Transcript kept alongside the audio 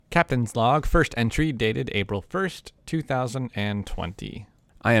Captain's Log, first entry dated April 1st, 2020.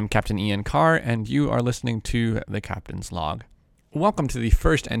 I am Captain Ian Carr, and you are listening to The Captain's Log. Welcome to the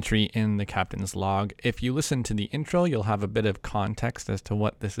first entry in The Captain's Log. If you listen to the intro, you'll have a bit of context as to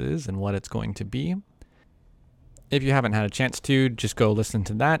what this is and what it's going to be. If you haven't had a chance to, just go listen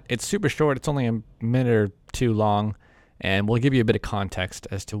to that. It's super short. It's only a minute or two long, and we'll give you a bit of context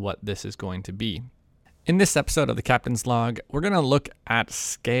as to what this is going to be. In this episode of The Captain's Log, we're going to look at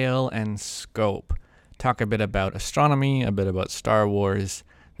scale and scope, talk a bit about astronomy, a bit about Star Wars,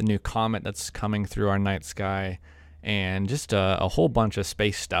 the new comet that's coming through our night sky, and just a whole bunch of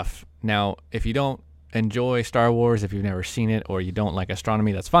space stuff. Now, if you don't enjoy Star Wars, if you've never seen it, or you don't like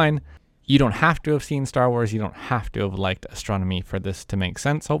astronomy, that's fine. You don't have to have seen Star Wars. You don't have to have liked astronomy for this to make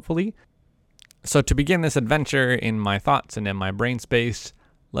sense, hopefully. So to begin this adventure in my thoughts and in my brain space,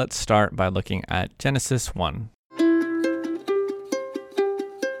 let's start by looking at Genesis 1.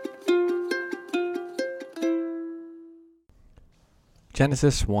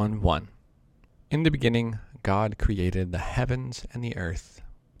 Genesis 1:1. In the beginning, God created the heavens and the earth.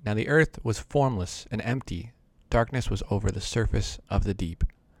 Now the earth was formless and empty. Darkness was over the surface of the deep,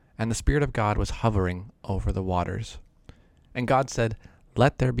 and the Spirit of God was hovering over the waters. And God said,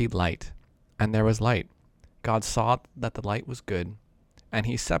 "Let there be light." And there was light. God saw that the light was good, and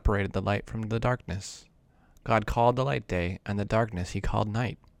he separated the light from the darkness. God called the light day, and the darkness he called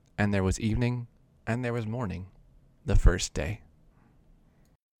night. And there was evening, and there was morning, the first day.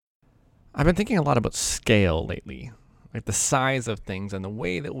 I've been thinking a lot about scale lately, like the size of things and the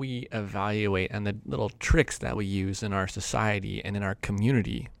way that we evaluate and the little tricks that we use in our society and in our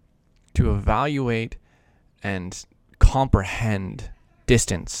community to evaluate and comprehend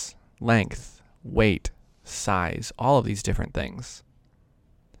distance, length, weight, size, all of these different things.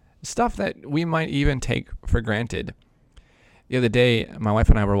 Stuff that we might even take for granted. The other day, my wife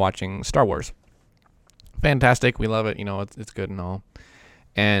and I were watching Star Wars. Fantastic. We love it. You know, it's good and all.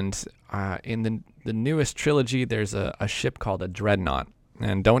 And in the newest trilogy, there's a ship called a dreadnought.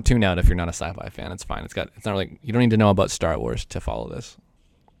 And don't tune out if you're not a sci-fi fan. It's fine. It's not really, you don't need to know about Star Wars to follow this.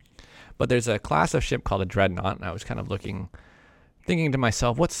 But there's a class of ship called a dreadnought, and I was kind of thinking to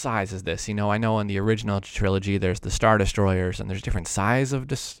myself, what size is this? You know, I know in the original trilogy, there's the Star Destroyers, and there's different size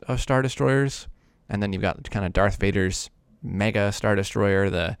of Star Destroyers. And then you've got kind of Darth Vader's mega Star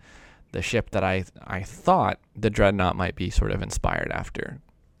Destroyer, the ship that I thought the Dreadnought might be sort of inspired after.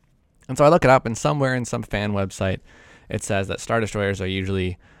 And so I look it up, and somewhere in some fan website, it says that Star Destroyers are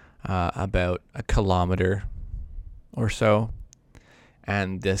usually about a kilometer or so.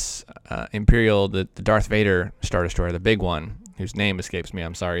 And this Imperial, the Darth Vader Star Destroyer, the big one, whose name escapes me,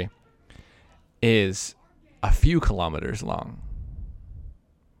 I'm sorry, is a few kilometers long.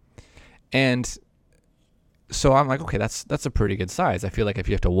 And so I'm like, okay, that's a pretty good size. I feel like if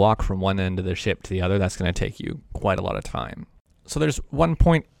you have to walk from one end of the ship to the other, that's going to take you quite a lot of time. So there's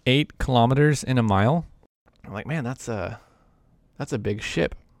 1.8 kilometers in a mile. I'm like, man, that's a big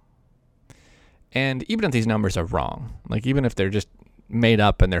ship. And even if these numbers are wrong, like even if they're just made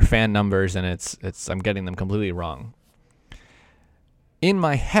up and they're fan numbers and it's I'm getting them completely wrong. In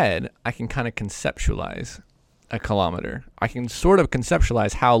my head, I can kind of conceptualize a kilometer. I can sort of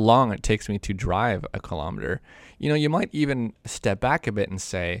conceptualize how long it takes me to drive a kilometer. You know, you might even step back a bit and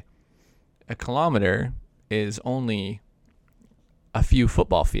say a kilometer is only a few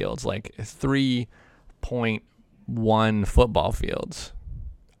football fields, like 3.1 football fields.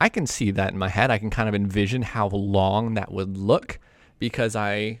 I can see that in my head. I can kind of envision how long that would look because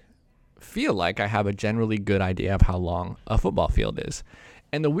I feel like I have a generally good idea of how long a football field is.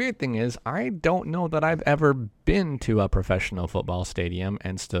 And the weird thing is, I don't know that I've ever been to a professional football stadium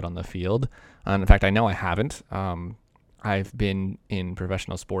and stood on the field. In fact, I know I haven't. I've been in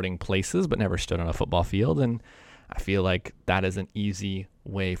professional sporting places, but never stood on a football field. And I feel like that is an easy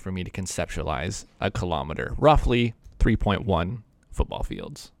way for me to conceptualize a kilometer, roughly 3.1 football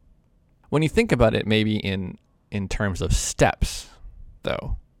fields. When you think about it, maybe in terms of steps,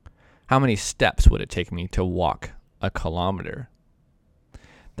 though, how many steps would it take me to walk a kilometer?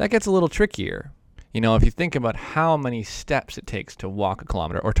 That gets a little trickier. You know, if you think about how many steps it takes to walk a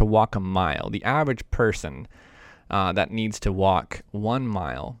kilometer or to walk a mile, the average person that needs to walk 1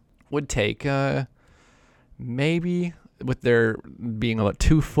 mile would take maybe, with there being about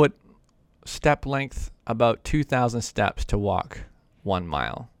 2 foot step length, about 2,000 steps to walk 1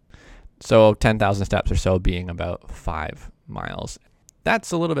 mile. So 10,000 steps or so being about 5 miles.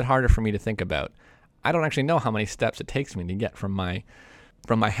 That's a little bit harder for me to think about. I don't actually know how many steps it takes me to get from my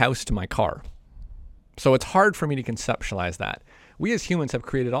house to my car. So it's hard for me to conceptualize that. We as humans have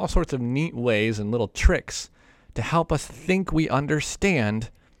created all sorts of neat ways and little tricks to help us think we understand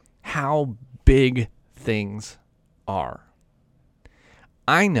how big things are.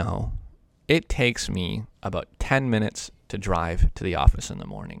 I know it takes me about 10 minutes to drive to the office in the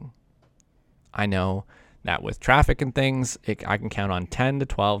morning. I know that with traffic and things, I can count on 10 to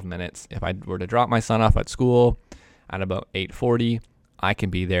 12 minutes. If I were to drop my son off at school at about 8:40, I can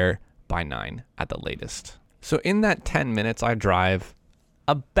be there by 9 at the latest. So in that 10 minutes, I drive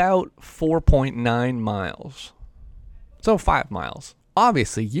about 4.9 miles. So 5 miles.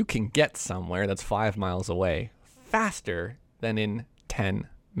 Obviously, you can get somewhere that's 5 miles away faster than in 10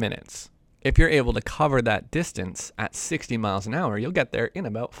 minutes. If you're able to cover that distance at 60 miles an hour, you'll get there in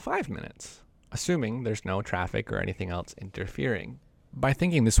about 5 minutes, assuming there's no traffic or anything else interfering. By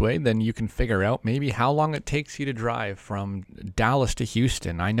thinking this way, then you can figure out maybe how long it takes you to drive from Dallas to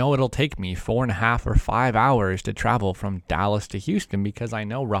Houston. I know it'll take me 4.5 or 5 hours to travel from Dallas to Houston because I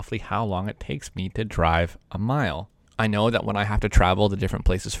know roughly how long it takes me to drive a mile. I know that when I have to travel to different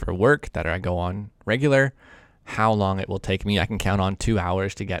places for work that I go on regular, how long it will take me. I can count on 2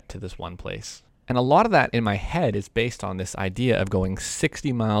 hours to get to this one place. And a lot of that in my head is based on this idea of going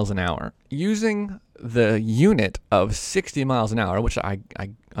 60 miles an hour. Using the unit of 60 miles an hour, which I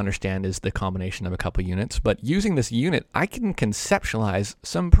understand is the combination of a couple units, but using this unit, I can conceptualize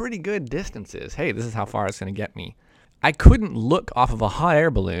some pretty good distances. Hey, this is how far it's going to get me. I couldn't look off of a hot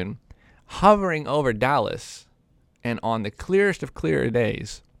air balloon hovering over Dallas and on the clearest of clear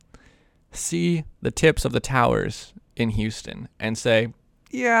days, see the tips of the towers in Houston and say,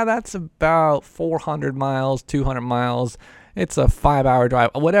 yeah, that's about 400 miles, 200 miles. It's a 5-hour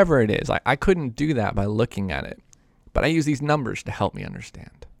drive, whatever it is. I couldn't do that by looking at it. But I use these numbers to help me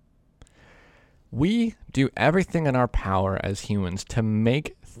understand. We do everything in our power as humans to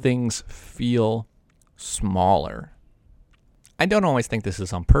make things feel smaller. I don't always think this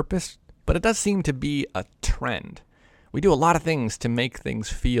is on purpose, but it does seem to be a trend. We do a lot of things to make things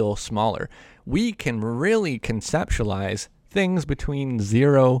feel smaller. We can really conceptualize things between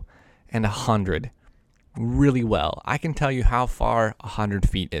 0 and 100 really well. I can tell you how far 100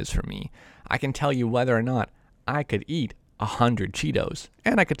 feet is from me. I can tell you whether or not I could eat 100 Cheetos.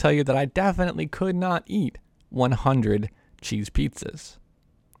 And I could tell you that I definitely could not eat 100 cheese pizzas.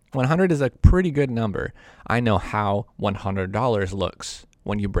 100 is a pretty good number. I know how $100 looks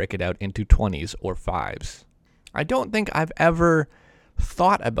when you break it out into 20s or 5s. I don't think I've ever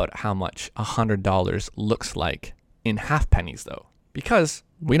thought about how much $100 looks like in half pennies, though, because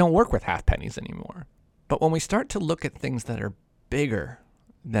we don't work with half pennies anymore. But when we start to look at things that are bigger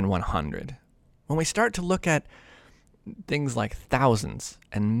than 100, when we start to look at things like thousands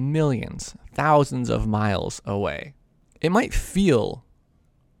and millions, thousands of miles away, it might feel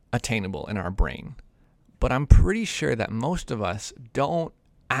attainable in our brain, but I'm pretty sure that most of us don't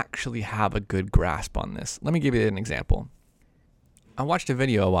actually have a good grasp on this. Let me give you an example. I watched a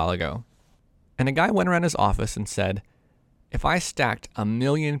video a while ago, and a guy went around his office and said, if I stacked 1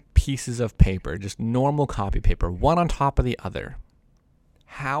 million pieces of paper, just normal copy paper, one on top of the other,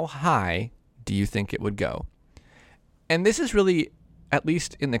 how high do you think it would go? And this is really, at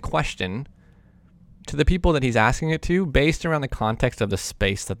least in the question, to the people that he's asking it to, based around the context of the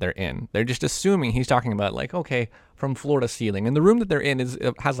space that they're in. They're just assuming he's talking about, like, okay, from floor to ceiling. And the room that they're in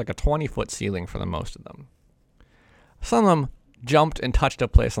has like a 20-foot ceiling for the most of them. Some of them jumped and touched a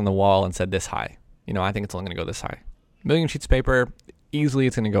place on the wall and said this high. I think it's only going to go this high. 1 million sheets of paper, easily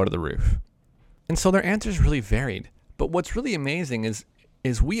it's going to go to the roof. And so their answers really varied. But what's really amazing is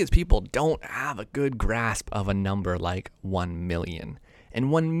we as people don't have a good grasp of a number like 1 million. And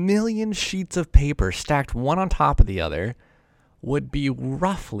 1 million sheets of paper stacked one on top of the other would be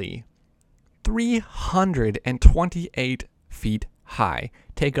roughly 328 feet high.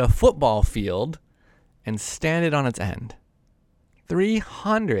 Take a football field and stand it on its end.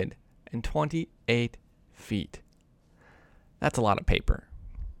 328 feet. That's a lot of paper.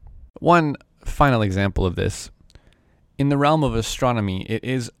 One final example of this. In the realm of astronomy, it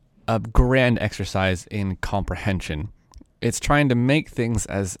is a grand exercise in comprehension. It's trying to make things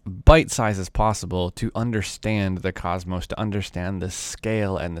as bite-sized as possible to understand the cosmos, to understand the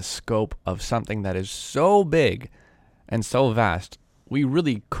scale and the scope of something that is so big and so vast, we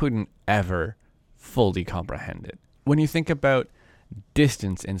really couldn't ever fully comprehend it. When you think about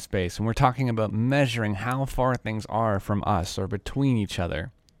distance in space, and we're talking about measuring how far things are from us or between each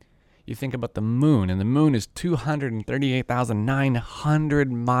other, you think about the moon, and the moon is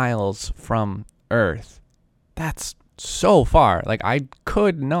 238,900 miles from Earth. That's so far. Like, I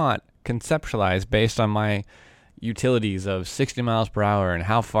could not conceptualize based on my utilities of 60 miles per hour and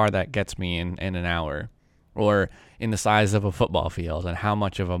how far that gets me in an hour, or in the size of a football field and how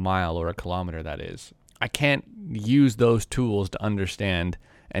much of a mile or a kilometer that is. I can't use those tools to understand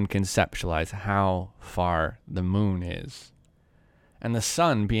and conceptualize how far the moon is. And the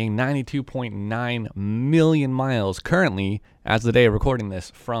sun being 92.9 million miles currently, as the day of recording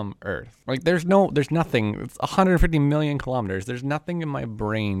this, from Earth. Like there's nothing, it's 150 million kilometers. There's nothing in my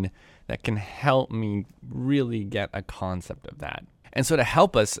brain that can help me really get a concept of that. And so to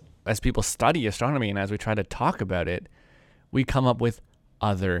help us as people study astronomy and as we try to talk about it, we come up with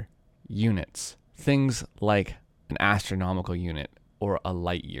other units. Things like an astronomical unit or a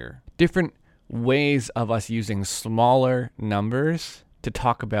light year. Different ways of us using smaller numbers to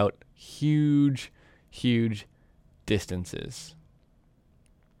talk about huge, huge distances.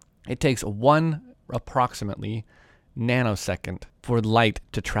 It takes approximately nanosecond for light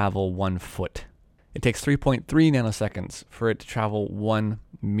to travel 1 foot. It takes 3.3 nanoseconds for it to travel 1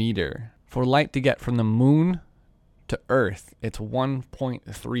 meter. For light to get from the moon to Earth, it's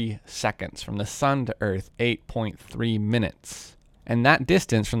 1.3 seconds. From the sun to Earth, 8.3 minutes. And that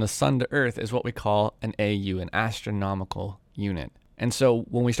distance from the sun to Earth is what we call an AU, an astronomical unit. And so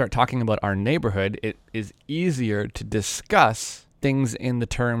when we start talking about our neighborhood, it is easier to discuss things in the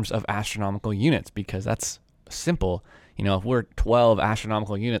terms of astronomical units because that's simple. You know, if we're 12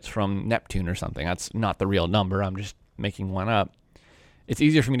 astronomical units from Neptune or something, that's not the real number. I'm just making one up. It's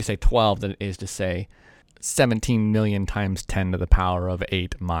easier for me to say 12 than it is to say 17 million times 10 to the power of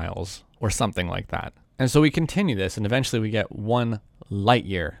 8 miles or something like that. And so we continue this, and eventually we get 1 light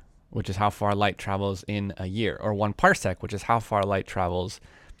year, which is how far light travels in a year, or 1 parsec, which is how far light travels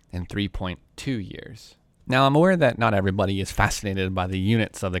in 3.2 years. Now, I'm aware that not everybody is fascinated by the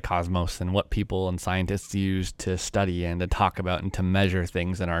units of the cosmos and what people and scientists use to study and to talk about and to measure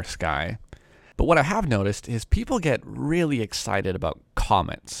things in our sky. But what I have noticed is people get really excited about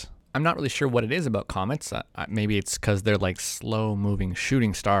comets. I'm not really sure what it is about comets. Maybe it's because they're like slow-moving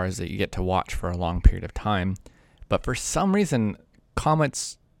shooting stars that you get to watch for a long period of time. But for some reason,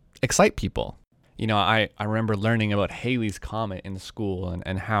 comets excite people. You know, I remember learning about Halley's Comet in school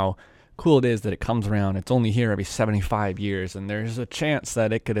and how cool it is that it comes around. It's only here every 75 years, and there's a chance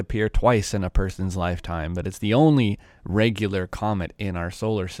that it could appear twice in a person's lifetime. But it's the only regular comet in our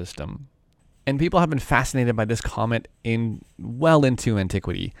solar system. And people have been fascinated by this comet well into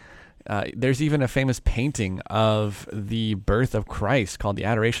antiquity. There's even a famous painting of the birth of Christ called The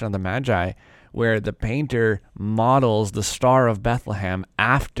Adoration of the Magi, where the painter models the Star of Bethlehem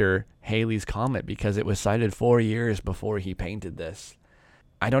after Halley's Comet because it was sighted 4 years before he painted this.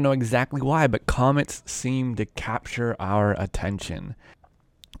 I don't know exactly why, but comets seem to capture our attention.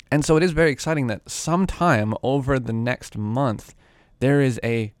 And so it is very exciting that sometime over the next month, there is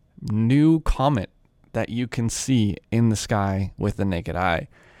a new comet that you can see in the sky with the naked eye.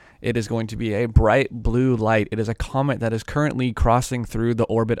 It is going to be a bright blue light. It is a comet that is currently crossing through the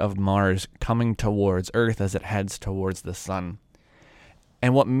orbit of Mars, coming towards Earth as it heads towards the sun.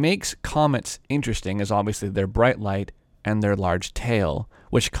 And what makes comets interesting is obviously their bright light and their large tail,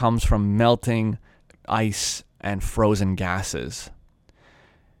 which comes from melting ice and frozen gases.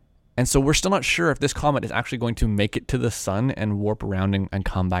 And so we're still not sure if this comet is actually going to make it to the sun and warp around and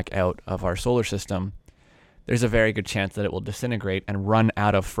come back out of our solar system. There's a very good chance that it will disintegrate and run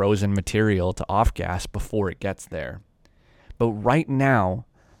out of frozen material to off-gas before it gets there. But right now,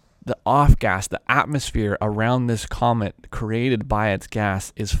 the off-gas, the atmosphere around this comet created by its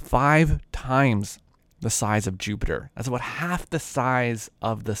gas is 5 times the size of Jupiter. That's about half the size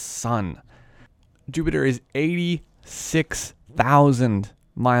of the sun. Jupiter is 86,000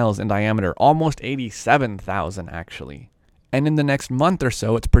 miles in diameter, almost 87,000 actually. And in the next month or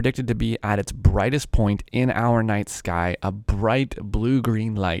so, it's predicted to be at its brightest point in our night sky, a bright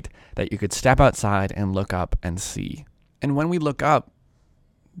blue-green light that you could step outside and look up and see. And when we look up,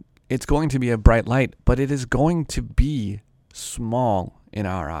 it's going to be a bright light, but it is going to be small in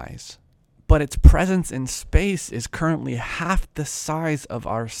our eyes. But its presence in space is currently half the size of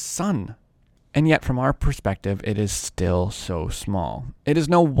our sun. And yet, from our perspective, it is still so small. It is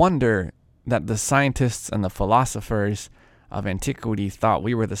no wonder that the scientists and the philosophers of antiquity thought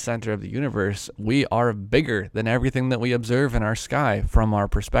we were the center of the universe. We are bigger than everything that we observe in our sky from our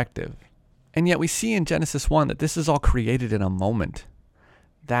perspective. And yet we see in Genesis 1 that this is all created in a moment.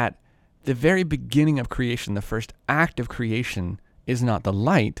 That the very beginning of creation, the first act of creation, is not the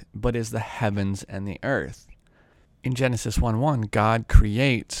light, but is the heavens and the earth. In Genesis 1:1, God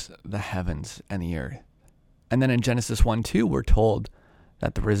creates the heavens and the earth. And then in Genesis 1:2, we're told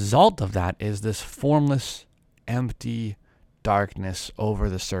that the result of that is this formless, empty darkness over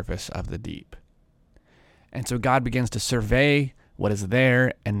the surface of the deep. And so God begins to survey what is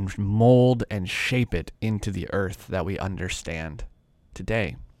there and mold and shape it into the earth that we understand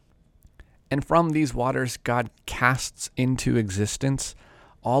today. And from these waters, God casts into existence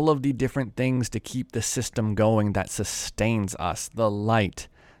all of the different things to keep the system going that sustains us, the light,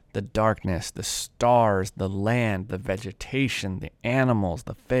 the darkness, the stars, the land, the vegetation, the animals,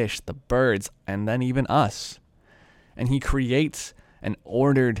 the fish, the birds, and then even us. And he creates an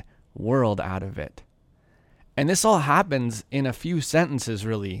ordered world out of it. And this all happens in a few sentences,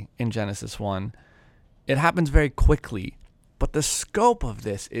 really, in Genesis 1. It happens very quickly, but the scope of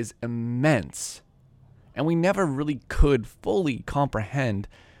this is immense. And we never really could fully comprehend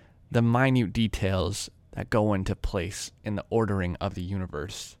the minute details that go into place in the ordering of the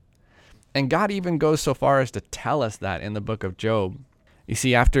universe. And God even goes so far as to tell us that in the book of Job. You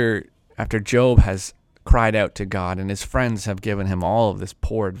see, after Job has cried out to God and his friends have given him all of this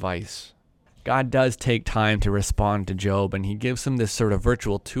poor advice, God does take time to respond to Job, and he gives him this sort of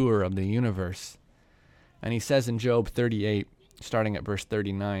virtual tour of the universe. And he says in Job 38, starting at verse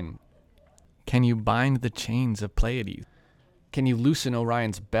 39, "Can you bind the chains of Pleiades? Can you loosen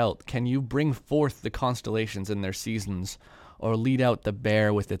Orion's belt? Can you bring forth the constellations in their seasons, or lead out the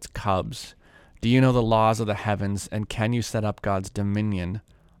bear with its cubs? Do you know the laws of the heavens, and can you set up God's dominion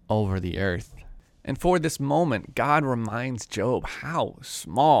over the earth?" And for this moment, God reminds Job how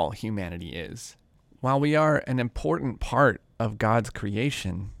small humanity is. While we are an important part of God's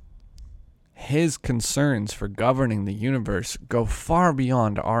creation, his concerns for governing the universe go far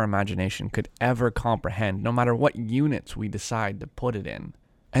beyond our imagination could ever comprehend, no matter what units we decide to put it in.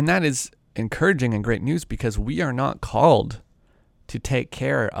 And that is encouraging and great news, because we are not called to take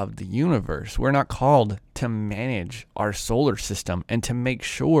care of the universe. We're not called to manage our solar system and to make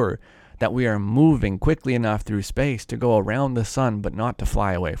sure that we are moving quickly enough through space to go around the sun, but not to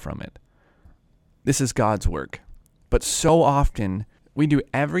fly away from it. This is God's work. But so often, we do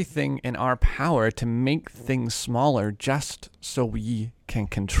everything in our power to make things smaller just so we can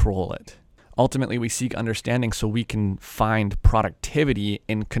control it. Ultimately, we seek understanding so we can find productivity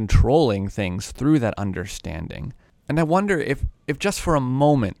in controlling things through that understanding. And I wonder if just for a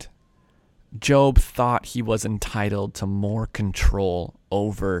moment, Job thought he was entitled to more control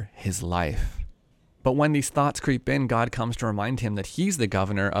over his life. But when these thoughts creep in, God comes to remind him that he's the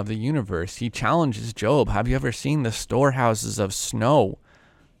governor of the universe. He challenges Job. Have you ever seen the storehouses of snow?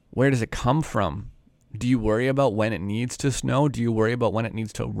 Where does it come from? Do you worry about when it needs to snow? Do you worry about when it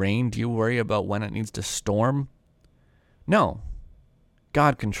needs to rain? Do you worry about when it needs to storm? No.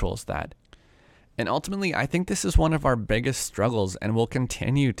 God controls that. And ultimately, I think this is one of our biggest struggles and will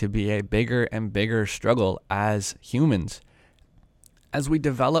continue to be a bigger and bigger struggle as humans. As we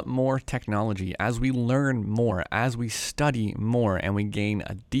develop more technology, as we learn more, as we study more, and we gain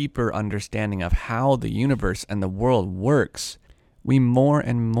a deeper understanding of how the universe and the world works, we more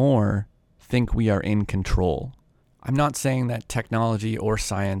and more think we are in control. I'm not saying that technology or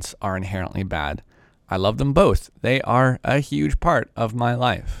science are inherently bad. I love them both. They are a huge part of my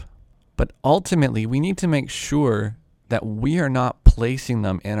life. But ultimately, we need to make sure that we are not placing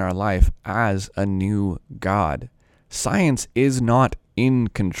them in our life as a new God. Science is not in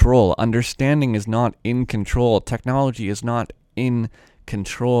control. Understanding is not in control. Technology is not in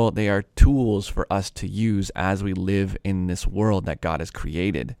control. They are tools for us to use as we live in this world that God has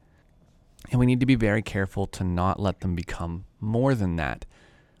created. And we need to be very careful to not let them become more than that.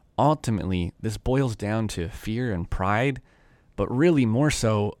 Ultimately, this boils down to fear and pride, but really more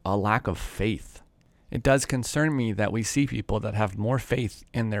so a lack of faith. It does concern me that we see people that have more faith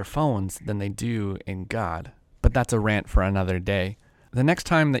in their phones than they do in God. But that's a rant for another day. The next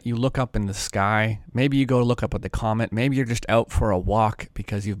time that you look up in the sky, maybe you go look up at the comet, maybe you're just out for a walk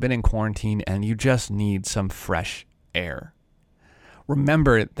because you've been in quarantine and you just need some fresh air.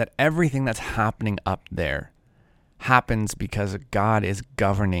 Remember that everything that's happening up there happens because God is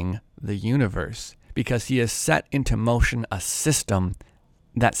governing the universe, because he has set into motion a system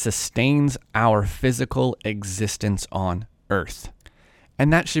that sustains our physical existence on earth.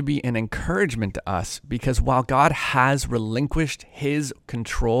 And that should be an encouragement to us, because while God has relinquished his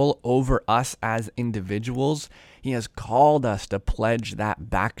control over us as individuals, he has called us to pledge that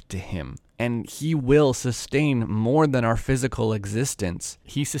back to him. And he will sustain more than our physical existence.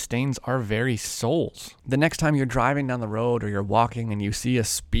 He sustains our very souls. The next time you're driving down the road or you're walking and you see a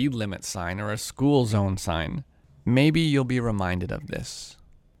speed limit sign or a school zone sign, maybe you'll be reminded of this.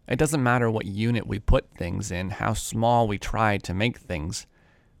 It doesn't matter what unit we put things in, how small we try to make things.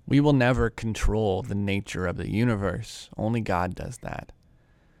 We will never control the nature of the universe. Only God does that.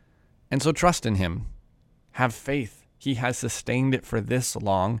 And so trust in him. Have faith. He has sustained it for this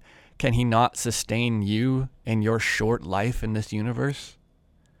long. Can he not sustain you in your short life in this universe?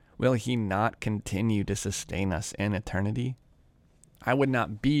 Will he not continue to sustain us in eternity? I would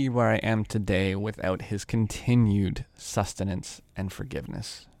not be where I am today without his continued sustenance and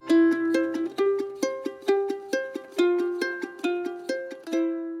forgiveness.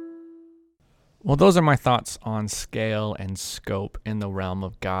 Well, those are my thoughts on scale and scope in the realm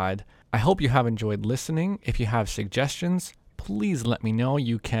of God. I hope you have enjoyed listening. If you have suggestions, please let me know.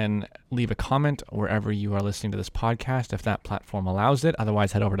 You can leave a comment wherever you are listening to this podcast if that platform allows it.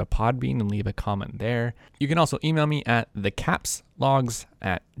 Otherwise, head over to Podbean and leave a comment there. You can also email me at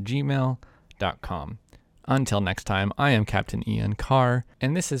thecapslogs@gmail.com. Until next time, I am Captain Ian Carr,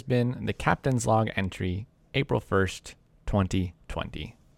 and this has been the Captain's Log entry, April 1st, 2020.